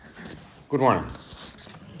Good morning.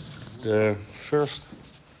 The first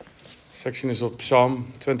section is of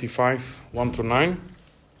Psalm 25, 1-9.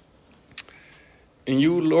 In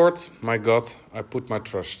you, Lord, my God, I put my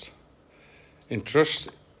trust. I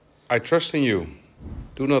trust in you.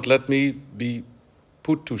 Do not let me be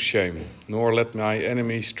put to shame, nor let my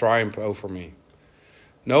enemies triumph over me.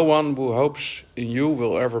 No one who hopes in you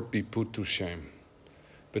will ever be put to shame,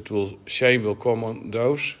 but shame will come on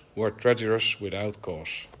those who are treacherous without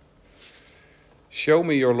cause. Show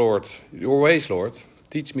me your ways, Lord.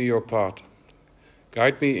 Teach me your path.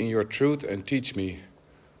 Guide me in your truth and teach me.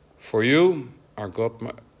 For you are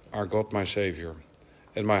God my Savior,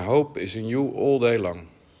 and my hope is in you all day long.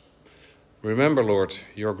 Remember, Lord,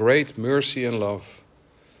 your great mercy and love,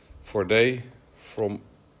 for they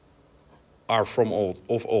are from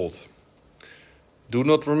old. Do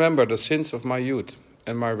not remember the sins of my youth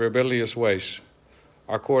and my rebellious ways.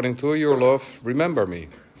 According to your love, remember me,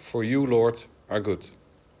 for you, Lord, are good.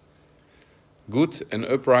 Good and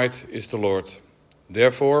upright is the Lord.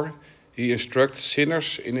 Therefore, he instructs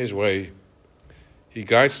sinners in his way. He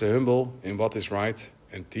guides the humble in what is right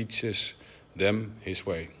and teaches them his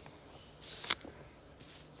way.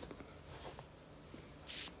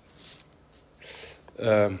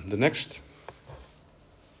 The next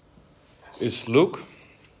is Luke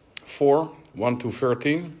 4,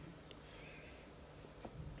 1-13.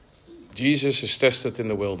 Jesus is tested in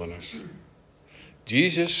the wilderness.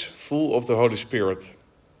 Jesus, full of the Holy Spirit,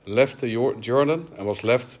 left the Jordan and was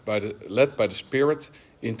led by the Spirit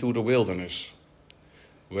into the wilderness,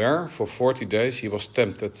 where for 40 days he was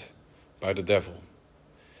tempted by the devil.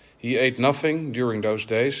 He ate nothing during those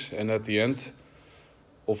days, and at the end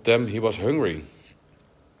of them he was hungry.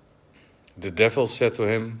 The devil said to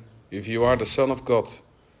him, "If you are the Son of God,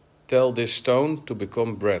 tell this stone to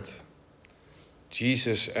become bread."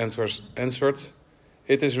 Jesus answered,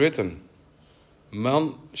 "It is written,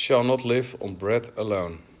 man shall not live on bread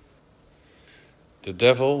alone." The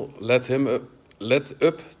devil led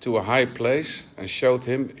up to a high place and showed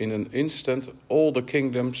him in an instant all the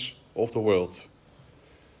kingdoms of the world.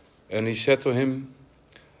 And he said to him,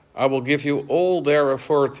 "I will give you all their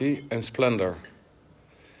authority and splendor.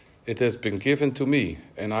 It has been given to me,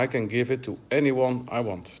 and I can give it to anyone I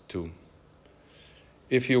want to.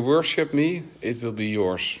 If you worship me, it will be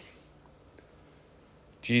yours."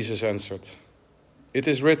 Jesus answered, "It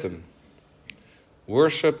is written,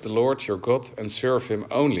 worship the Lord your God and serve him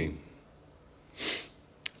only."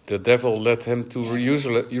 The devil led him to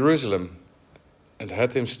Jerusalem and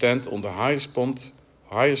had him stand on the highest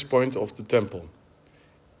point of the temple.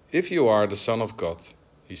 "If you are the Son of God,"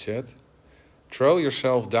 he said, "throw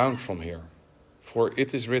yourself down from here, for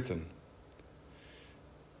it is written,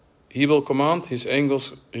 he will command his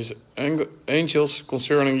angels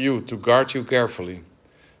concerning you to guard you carefully.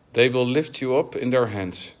 They will lift you up in their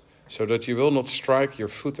hands, so that you will not strike your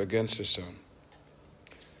foot against a stone."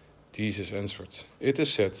 Jesus answered, "It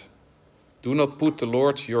is said, do not put the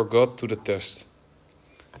Lord your God to the test."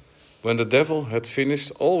 When the devil had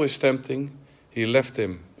finished all his tempting, he left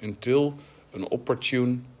him until an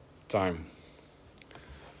opportune time.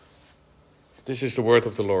 This is the word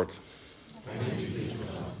of the Lord. Thanks be to God.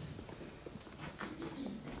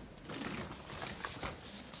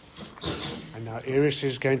 And now Iris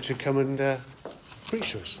is going to come and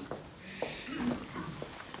preach to us.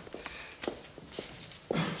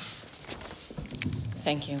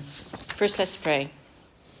 Thank you. First, let's pray.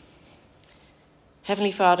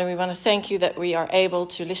 Heavenly Father, we want to thank you that we are able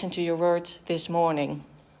to listen to your word this morning.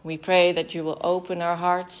 We pray that you will open our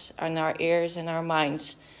hearts and our ears and our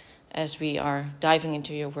minds as we are diving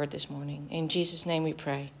into your word this morning. In Jesus' name we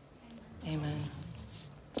pray. Amen.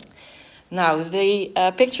 Now, the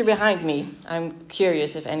picture behind me, I'm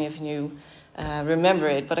curious if any of you remember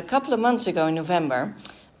it, but a couple of months ago in November,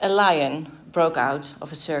 a lion broke out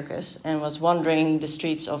of a circus and was wandering the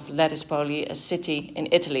streets of Ladispoli, a city in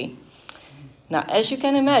Italy. Now, as you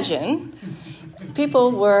can imagine,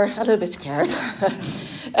 people were a little bit scared.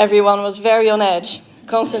 Everyone was very on edge,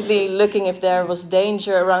 constantly looking if there was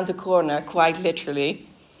danger around the corner, quite literally.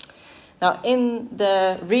 Now, in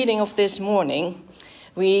the reading of this morning,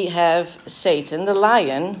 we have Satan, the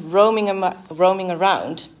lion, roaming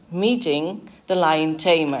around, meeting the lion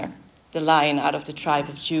tamer, the lion out of the tribe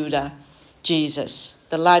of Judah, Jesus,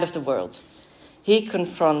 the light of the world. He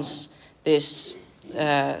confronts this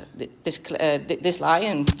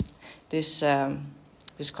lion, this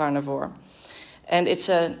carnivore, and it's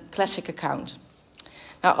a classic account.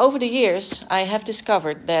 Now, over the years, I have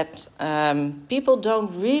discovered that people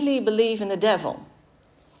don't really believe in the devil.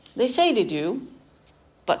 They say they do,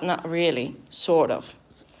 but not really, sort of.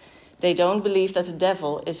 They don't believe that the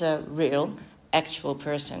devil is a real, actual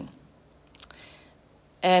person.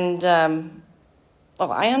 And,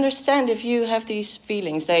 I understand if you have these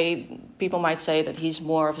feelings. People might say that he's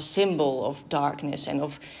more of a symbol of darkness and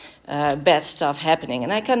of bad stuff happening.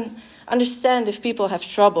 And I can understand if people have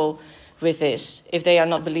trouble with this, if they are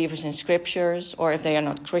not believers in scriptures or if they are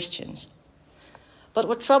not Christians. But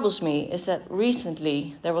what troubles me is that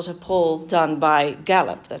recently there was a poll done by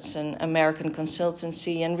Gallup, that's an American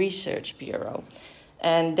consultancy and research bureau,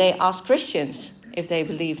 and they asked Christians if they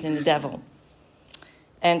believed in the devil.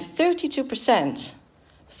 And 32%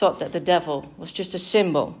 thought that the devil was just a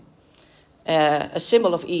symbol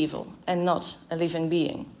of evil and not a living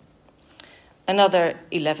being. Another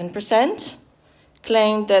 11%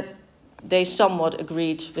 claimed that they somewhat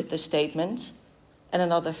agreed with the statement, and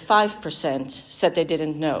another 5% said they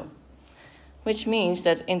didn't know, which means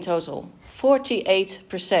that in total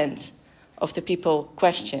 48% of the people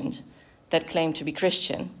questioned that claimed to be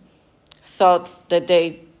Christian thought that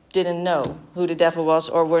they didn't know who the devil was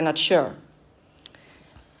or were not sure.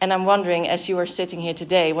 And I'm wondering, as you are sitting here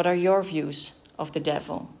today, what are your views of the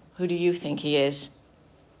devil? Who do you think he is?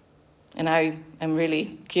 And I am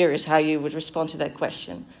really curious how you would respond to that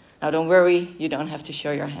question. Now, don't worry, you don't have to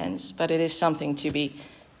show your hands, but it is something to be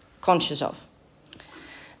conscious of.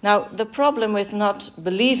 Now, the problem with not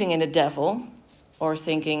believing in the devil, or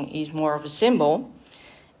thinking he's more of a symbol,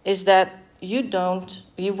 is that you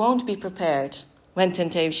won't be prepared when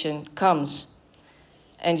temptation comes,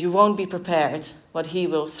 and you won't be prepared what he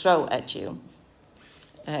will throw at you,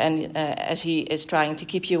 as he is trying to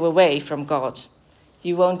keep you away from God.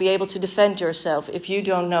 You won't be able to defend yourself if you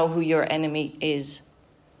don't know who your enemy is.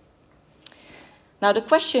 Now, the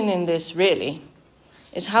question in this really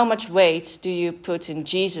is, how much weight do you put in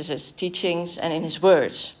Jesus' teachings and in his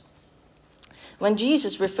words? When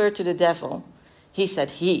Jesus referred to the devil, he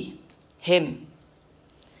said him.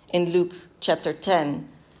 In Luke chapter 10,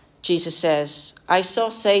 Jesus says, "I saw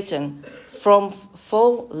Satan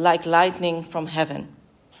fall like lightning from heaven."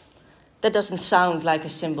 That doesn't sound like a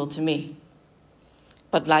symbol to me,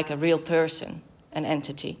 but like a real person, an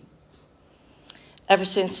entity. Ever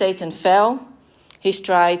since Satan fell, he's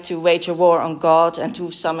tried to wage a war on God and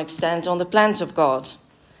to some extent on the plans of God.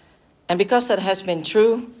 And because that has been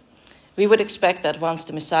true, we would expect that once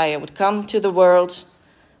the Messiah would come to the world,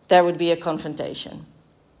 there would be a confrontation.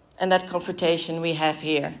 And that confrontation we have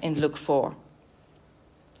here in Luke 4.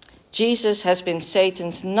 Jesus has been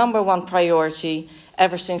Satan's number one priority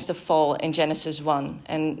ever since the fall in Genesis 1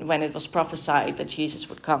 and when it was prophesied that Jesus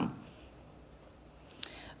would come.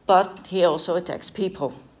 But he also attacks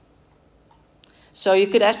people. So you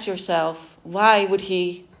could ask yourself, why would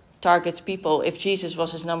he target people if Jesus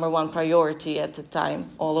was his number one priority at the time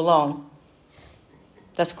all along?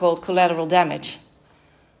 That's called collateral damage.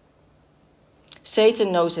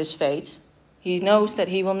 Satan knows his fate. He knows that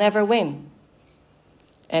he will never win.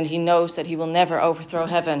 And he knows that he will never overthrow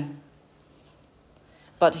heaven.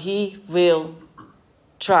 But he will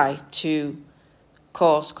try to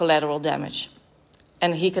cause collateral damage.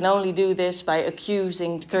 And he can only do this by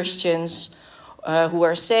accusing Christians who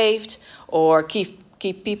are saved, or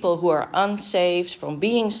keep people who are unsaved from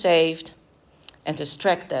being saved, and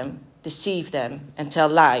distract them, deceive them, and tell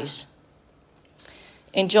lies.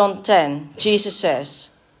 In John 10, Jesus says,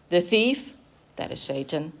 "The thief," that is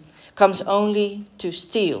Satan, "comes only to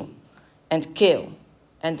steal and kill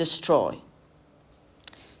and destroy."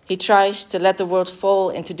 He tries to let the world fall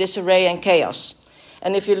into disarray and chaos.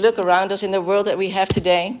 And if you look around us in the world that we have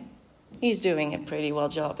today, he's doing a pretty well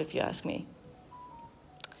job, if you ask me.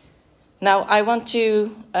 Now, I want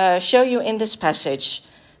to show you in this passage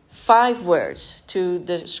 5 words to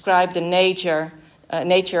describe the nature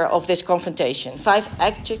of this confrontation. 5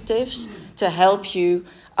 adjectives to help you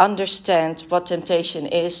understand what temptation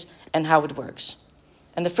is and how it works.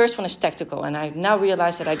 And the first one is tactical, and I now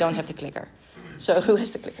realize that I don't have the clicker. So who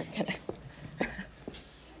has the clicker?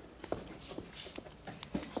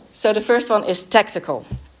 So the first one is tactical.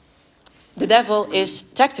 The devil is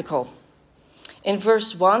tactical. In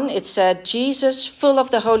verse 1, it said, Jesus, full of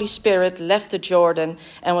the Holy Spirit, left the Jordan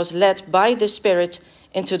and was led by the Spirit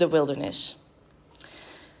into the wilderness.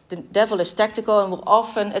 The devil is tactical and will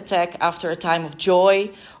often attack after a time of joy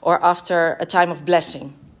or after a time of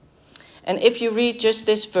blessing. And if you read just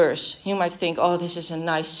this verse, you might think, oh, this is a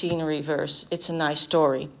nice scenery verse. It's a nice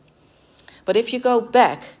story. But if you go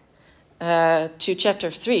back to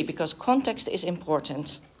chapter 3, because context is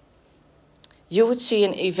important, you would see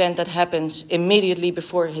an event that happens immediately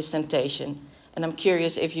before his temptation. And I'm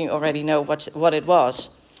curious if you already know what it was.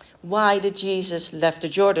 Why did Jesus left the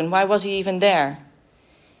Jordan? Why was he even there?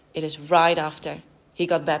 It is right after he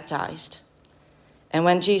got baptized. And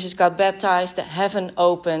when Jesus got baptized, the heaven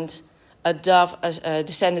opened, a dove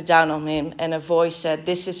descended down on him, and a voice said,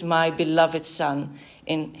 "This is my beloved Son,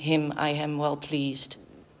 in him I am well pleased."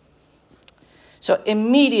 So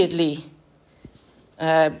immediately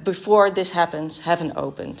before this happens, heaven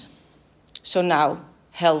opened. So now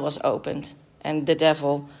hell was opened, and the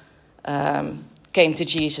devil came to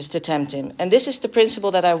Jesus to tempt him. And this is the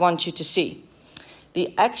principle that I want you to see.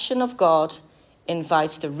 The action of God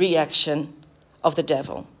invites the reaction of the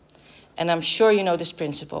devil. And I'm sure you know this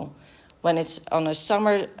principle. When it's on a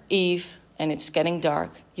summer eve and it's getting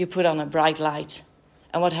dark, you put on a bright light.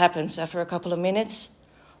 And what happens after a couple of minutes?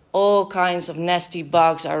 All kinds of nasty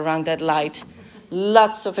bugs are around that light.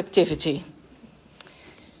 Lots of activity.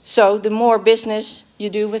 So the more business you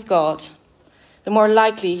do with God, the more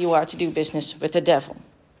likely you are to do business with the devil.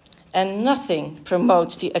 And nothing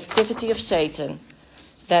promotes the activity of Satan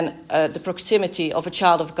than the proximity of a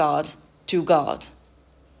child of God to God.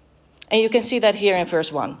 And you can see that here in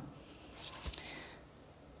verse 1.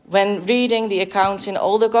 When reading the accounts in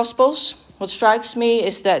all the Gospels, what strikes me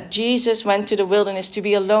is that Jesus went to the wilderness to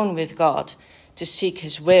be alone with God, to seek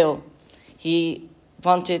his will. He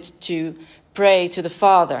wanted to pray to the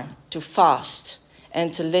Father, to fast,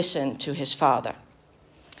 and to listen to his Father.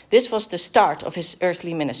 This was the start of his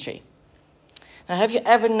earthly ministry. Now, have you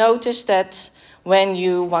ever noticed that when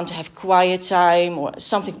you want to have quiet time, or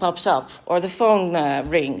something pops up, or the phone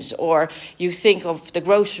rings, or you think of the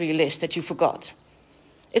grocery list that you forgot?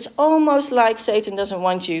 It's almost like Satan doesn't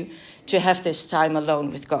want you to have this time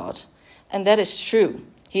alone with God. And that is true.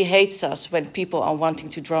 He hates us when people are wanting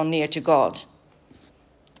to draw near to God,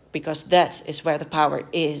 because that is where the power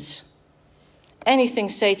is. Anything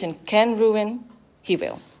Satan can ruin, he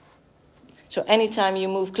will. So anytime you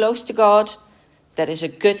move close to God, that is a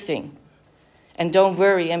good thing. And don't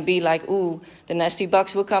worry and be like, ooh, the nasty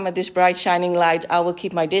bugs will come at this bright shining light, I will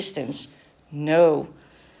keep my distance. No,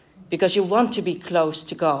 because you want to be close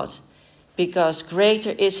to God. Because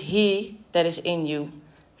greater is he that is in you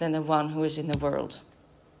than the one who is in the world.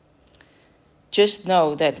 Just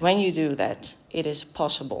know that when you do that, it is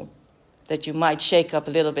possible that you might shake up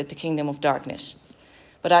a little bit the kingdom of darkness.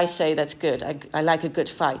 But I say that's good. I like a good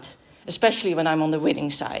fight, especially when I'm on the winning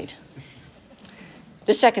side.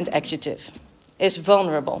 The second adjective is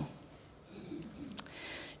vulnerable.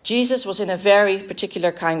 Jesus was in a very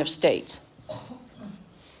particular kind of state.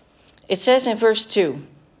 It says in verse 2,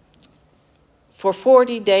 for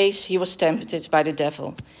 40 days he was tempted by the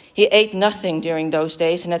devil. He ate nothing during those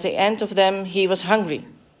days, and at the end of them he was hungry.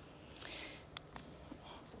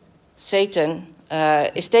 Satan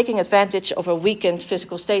is taking advantage of a weakened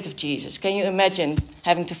physical state of Jesus. Can you imagine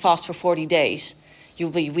having to fast for 40 days? You'll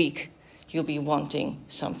be weak. You'll be wanting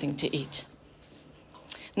something to eat.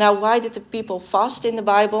 Now, why did the people fast in the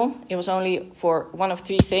Bible? It was only for one of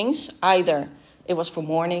three things. Either it was for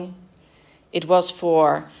mourning, it was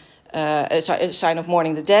for a sign of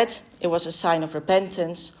mourning the dead, it was a sign of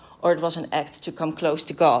repentance, or it was an act to come close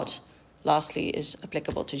to God. Lastly is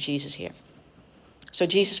applicable to Jesus here. So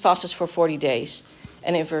Jesus fasted for 40 days.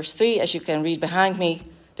 And in verse 3, as you can read behind me,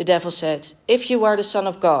 the devil said, if you are the Son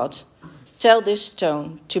of God, tell this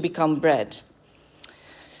stone to become bread.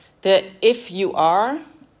 The if you are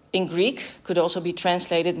in Greek could also be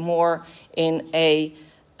translated more in a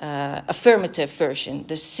affirmative version,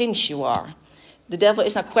 the since you are. The devil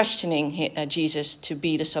is not questioning Jesus to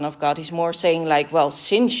be the Son of God. He's more saying like, well,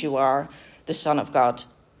 since you are the Son of God,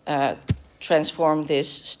 transform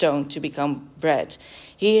this stone to become bread.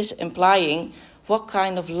 He is implying, what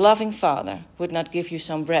kind of loving father would not give you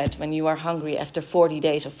some bread when you are hungry after 40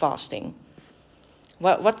 days of fasting?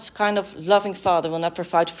 What kind of loving father will not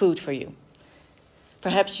provide food for you?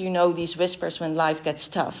 Perhaps you know these whispers when life gets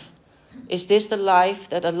tough. Is this the life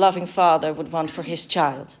that a loving father would want for his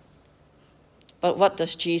child? But what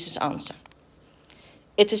does Jesus answer?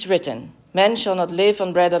 It is written, man shall not live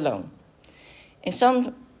on bread alone. In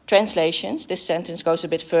some translations, this sentence goes a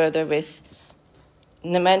bit further with,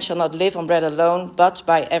 the man shall not live on bread alone, but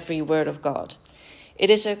by every word of God. It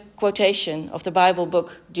is a quotation of the Bible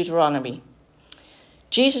book Deuteronomy.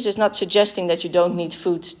 Jesus is not suggesting that you don't need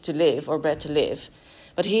food to live or bread to live,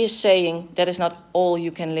 but he is saying that is not all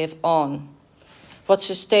you can live on. What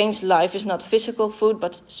sustains life is not physical food,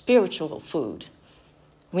 but spiritual food.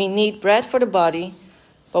 We need bread for the body,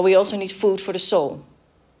 but we also need food for the soul.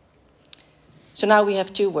 So now we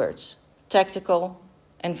have two words, tactical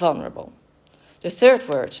and vulnerable. The third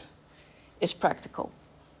word is practical.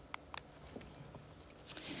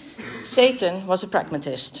 Satan was a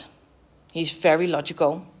pragmatist. He's very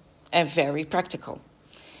logical and very practical.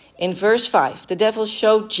 In verse 5, the devil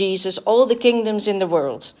showed Jesus all the kingdoms in the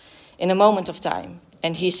world in a moment of time.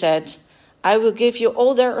 And he said, I will give you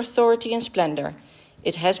all their authority and splendor.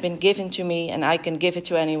 It has been given to me, and I can give it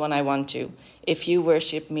to anyone I want to. If you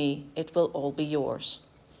worship me, it will all be yours.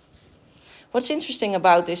 What's interesting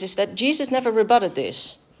about this is that Jesus never rebutted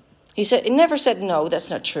this. He never said, no,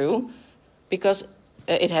 that's not true, because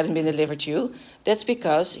it hadn't been delivered to you. That's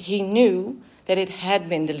because he knew that it had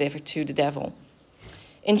been delivered to the devil.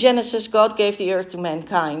 In Genesis, God gave the earth to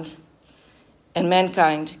mankind, and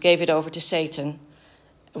mankind gave it over to Satan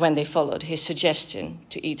when they followed his suggestion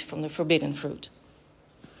to eat from the forbidden fruit.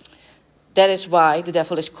 That is why the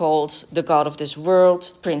devil is called the god of this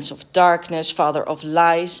world, prince of darkness, father of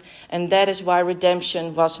lies, and that is why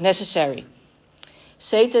redemption was necessary.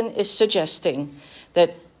 Satan is suggesting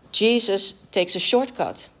that Jesus takes a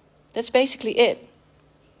shortcut. That's basically it.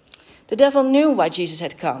 The devil knew why Jesus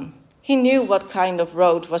had come. He knew what kind of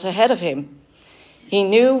road was ahead of him. He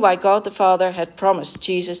knew why God the Father had promised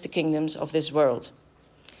Jesus the kingdoms of this world.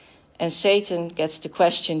 And Satan gets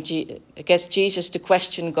Jesus to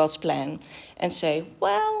question God's plan and say,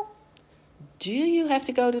 well, do you have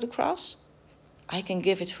to go to the cross? I can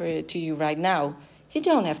give it to you right now. You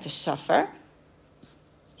don't have to suffer.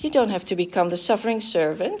 You don't have to become the suffering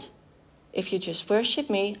servant. If you just worship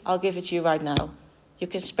me, I'll give it to you right now. You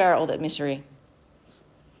can spare all that misery.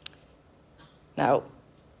 Now,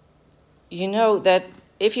 you know that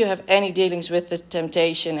if you have any dealings with the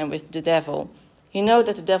temptation and with the devil, you know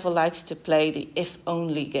that the devil likes to play the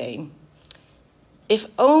if-only game. If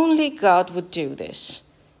only God would do this.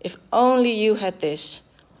 If only you had this,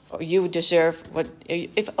 or you would deserve what.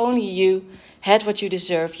 If only you had what you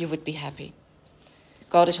deserve, you would be happy.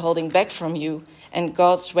 God is holding back from you, and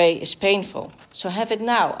God's way is painful. So have it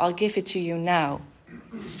now. I'll give it to you now.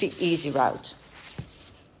 It's the easy route.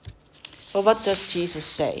 Well, what does Jesus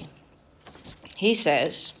say? He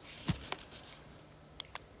says,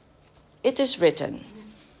 it is written,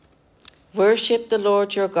 worship the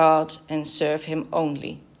Lord your God and serve him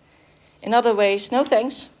only. In other ways, no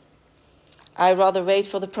thanks. I rather wait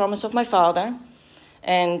for the promise of my Father.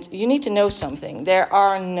 And you need to know something. There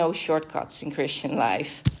are no shortcuts in Christian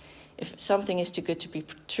life. If something is too good to be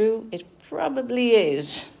true, it probably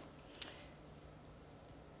is.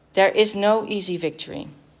 There is no easy victory.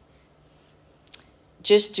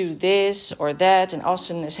 Just do this or that and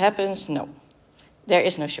awesomeness happens. No, there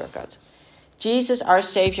is no shortcut. Jesus, our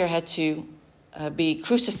Savior, had to be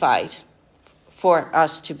crucified for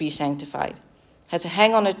us to be sanctified. Had to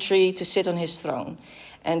hang on a tree to sit on his throne.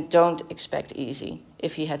 And don't expect easy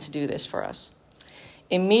if he had to do this for us.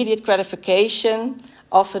 Immediate gratification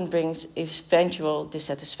often brings eventual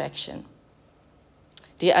dissatisfaction.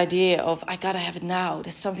 The idea of, I gotta have it now,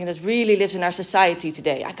 that's something that really lives in our society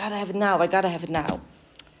today. I gotta have it now, I gotta have it now.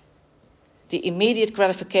 The immediate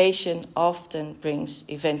gratification often brings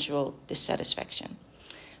eventual dissatisfaction.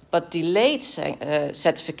 But delayed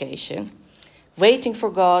satisfaction, waiting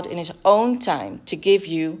for God in his own time to give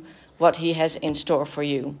you what he has in store for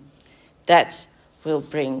you, that will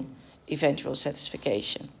bring eventual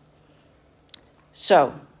satisfaction.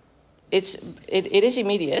 So, it is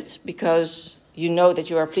immediate because you know that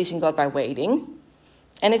you are pleasing God by waiting.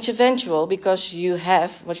 And it's eventual because you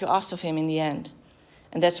have what you asked of him in the end.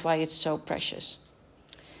 And that's why it's so precious.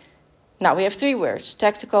 Now, we have 3 words,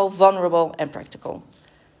 tactical, vulnerable, and practical.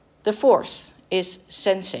 The 4th is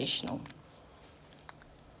sensational.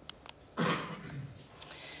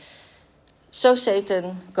 So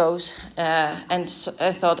Satan goes and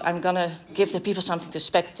thought, I'm going to give the people something to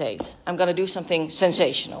spectate. I'm going to do something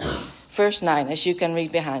sensational. Verse 9, as you can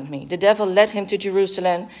read behind me. The devil led him to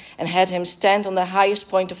Jerusalem and had him stand on the highest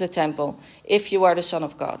point of the temple. If you are the Son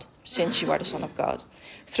of God, since you are the Son of God,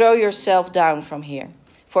 throw yourself down from here.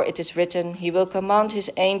 For it is written, he will command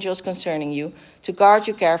his angels concerning you to guard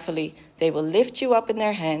you carefully. They will lift you up in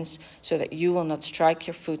their hands so that you will not strike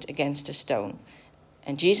your foot against a stone.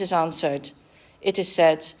 And Jesus answered, it is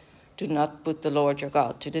said, do not put the Lord your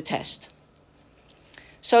God to the test.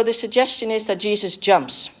 So the suggestion is that Jesus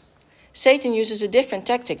jumps. Satan uses a different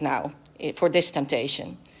tactic now for this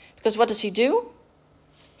temptation. Because what does he do?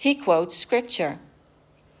 He quotes scripture.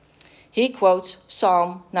 He quotes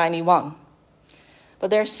Psalm 91. But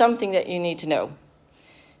there's something that you need to know.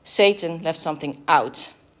 Satan left something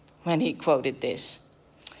out when he quoted this.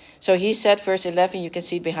 So he said, verse 11, you can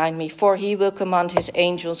see it behind me, for he will command his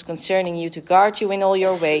angels concerning you to guard you in all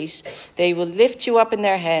your ways. They will lift you up in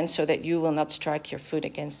their hands so that you will not strike your foot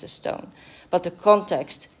against a stone. But the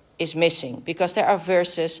context is missing because there are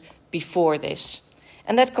verses before this.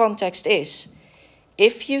 And that context is,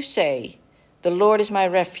 if you say, the Lord is my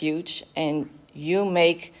refuge, and you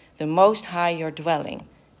make the Most High your dwelling,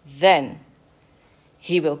 then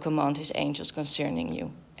he will command his angels concerning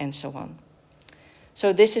you, and so on.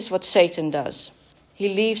 So this is what Satan does.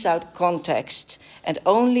 He leaves out context and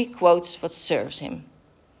only quotes what serves him.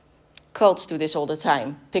 Cults do this all the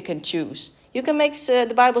time, pick and choose. You can make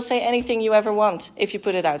the Bible say anything you ever want if you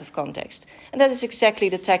put it out of context. And that is exactly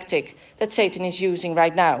the tactic that Satan is using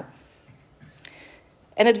right now.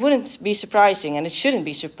 And it wouldn't be surprising, and it shouldn't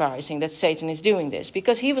be surprising that Satan is doing this,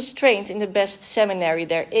 because he was trained in the best seminary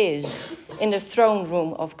there is, in the throne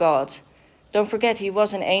room of God. Don't forget, he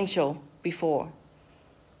was an angel before.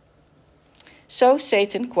 So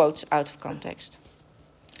Satan quotes out of context.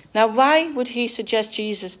 Now, why would he suggest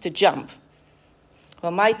Jesus to jump?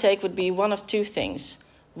 Well, my take would be one of two things.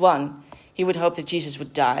 One, he would hope that Jesus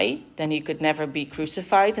would die, then he could never be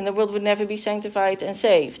crucified, and the world would never be sanctified and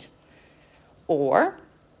saved. Or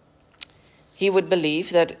he would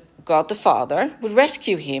believe that God the Father would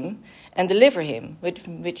rescue him and deliver him,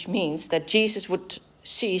 which means that Jesus would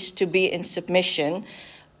cease to be in submission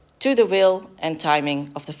to the will and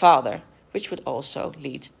timing of the Father, which would also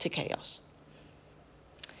lead to chaos.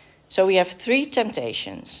 So we have three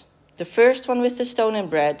temptations. The first one with the stone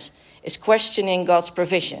and bread is questioning God's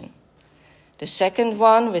provision. The second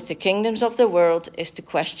one with the kingdoms of the world is to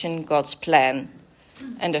question God's plan.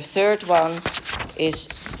 And the third one is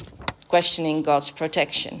questioning God's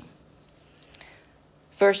protection.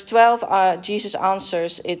 Verse 12, Jesus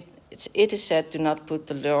answers, it is said, do not put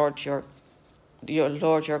the Lord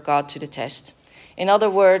your God to the test. In other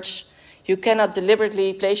words, you cannot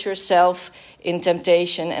deliberately place yourself in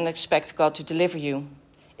temptation and expect God to deliver you.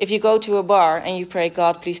 If you go to a bar and you pray,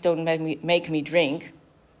 God, please don't make me drink,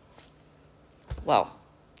 well,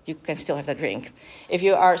 you can still have that drink. If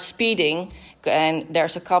you are speeding and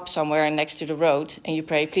there's a cop somewhere next to the road and you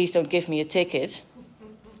pray, please don't give me a ticket,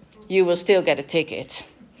 you will still get a ticket.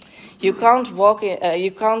 You can't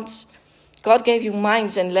God gave you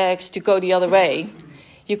minds and legs to go the other way.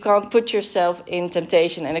 You can't put yourself in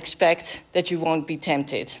temptation and expect that you won't be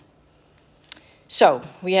tempted. So,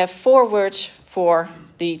 we have 4 words for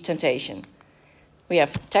the temptation. We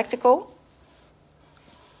have tactical,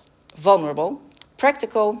 vulnerable,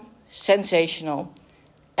 practical, sensational,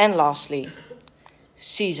 and lastly,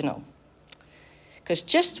 seasonal. Because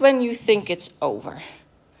just when you think it's over,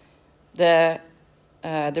 the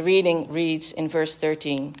reading reads in verse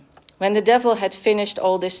 13, when the devil had finished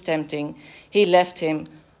all this tempting, he left him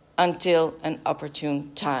until an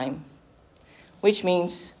opportune time. Which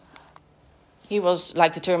means he was,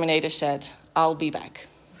 like the Terminator said, I'll be back.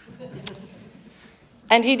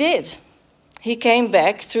 And he did. He came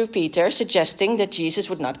back through Peter, suggesting that Jesus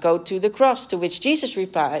would not go to the cross, to which Jesus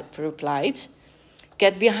replied,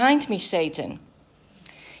 get behind me, Satan.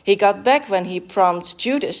 He got back when he prompted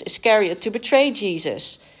Judas Iscariot to betray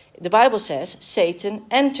Jesus. The Bible says Satan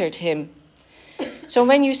entered him. So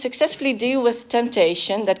when you successfully deal with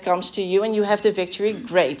temptation that comes to you and you have the victory,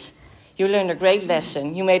 great. You learned a great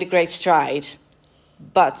lesson. You made a great stride.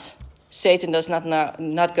 But Satan does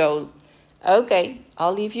not go, okay,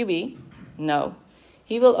 I'll leave you be. No,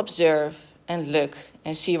 he will observe and look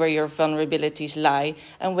and see where your vulnerabilities lie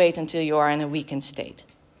and wait until you are in a weakened state.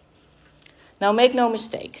 Now make no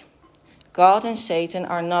mistake, God and Satan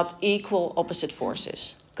are not equal opposite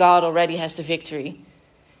forces. God already has the victory.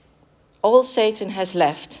 All Satan has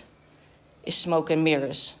left is smoke and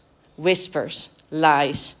mirrors, whispers,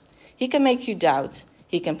 lies. He can make you doubt.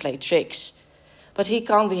 He can play tricks. But he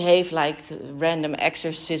can't behave like random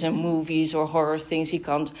exorcism movies or horror things. He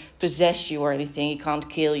can't possess you or anything. He can't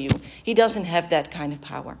kill you. He doesn't have that kind of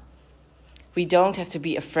power. We don't have to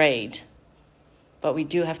be afraid, but we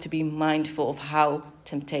do have to be mindful of how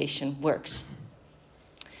temptation works.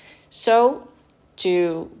 So,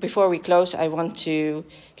 before we close, I want to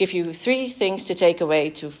give you 3 things to take away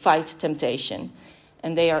to fight temptation.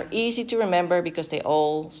 And they are easy to remember because they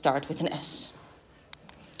all start with an S.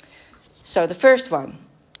 So the first one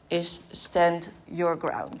is stand your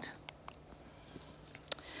ground.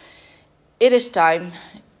 It is time,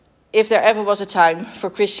 if there ever was a time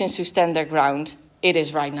for Christians to stand their ground, it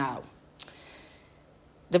is right now.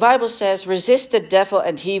 The Bible says, resist the devil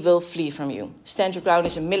and he will flee from you. Stand your ground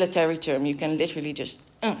is a military term. You can literally just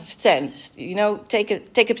stand,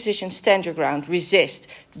 take a position, stand your ground, resist,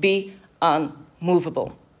 be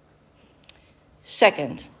unmovable.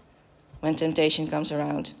 Second, when temptation comes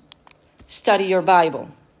around, study your Bible.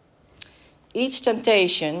 Each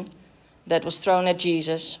temptation that was thrown at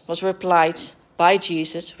Jesus was replied by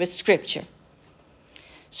Jesus with Scripture.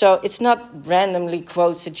 So it's not randomly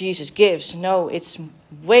quotes that Jesus gives. No, it's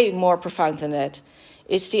way more profound than that.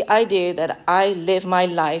 It's the idea that I live my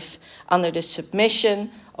life under the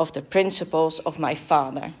submission of the principles of my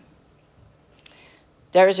Father.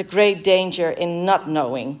 There is a great danger in not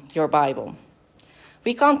knowing your Bible.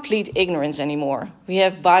 We can't plead ignorance anymore. We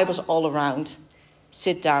have Bibles all around.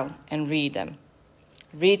 Sit down and read them.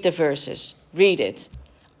 Read the verses. Read it.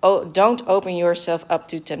 Oh, don't open yourself up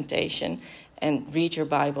to temptation and read your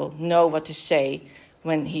Bible. Know what to say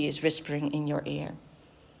when he is whispering in your ear.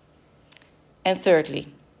 And thirdly,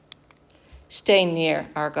 stay near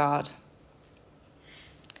our God.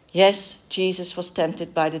 Yes, Jesus was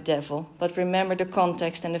tempted by the devil, but remember the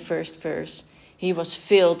context in the first verse. He was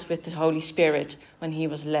filled with the Holy Spirit when he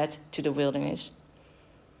was led to the wilderness.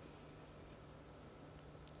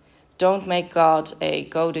 Don't make God a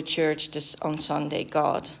go to church on Sunday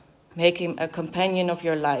God. Make him a companion of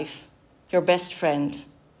your life, your best friend.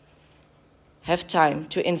 Have time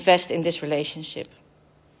to invest in this relationship.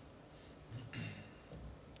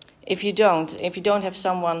 If you don't have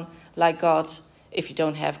someone like God, if you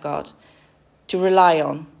don't have God, to rely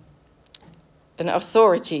on, an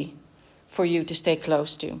authority for you to stay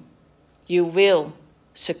close to, you will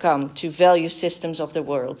succumb to value systems of the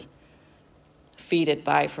world, feeded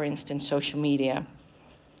by, for instance, social media,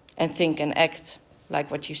 and think and act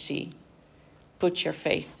like what you see. Put your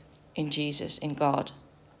faith in Jesus, in God.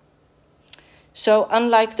 So,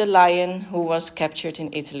 unlike the lion who was captured in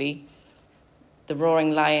Italy, the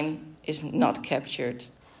roaring lion is not captured.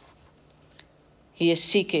 He is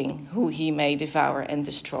seeking who he may devour and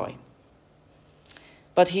destroy.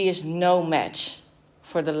 But he is no match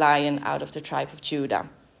for the lion out of the tribe of Judah,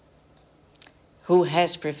 who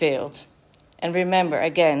has prevailed. And remember,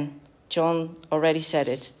 again, John already said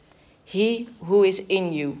it, he who is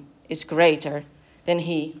in you is greater than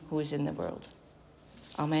he who is in the world.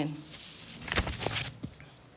 Amen.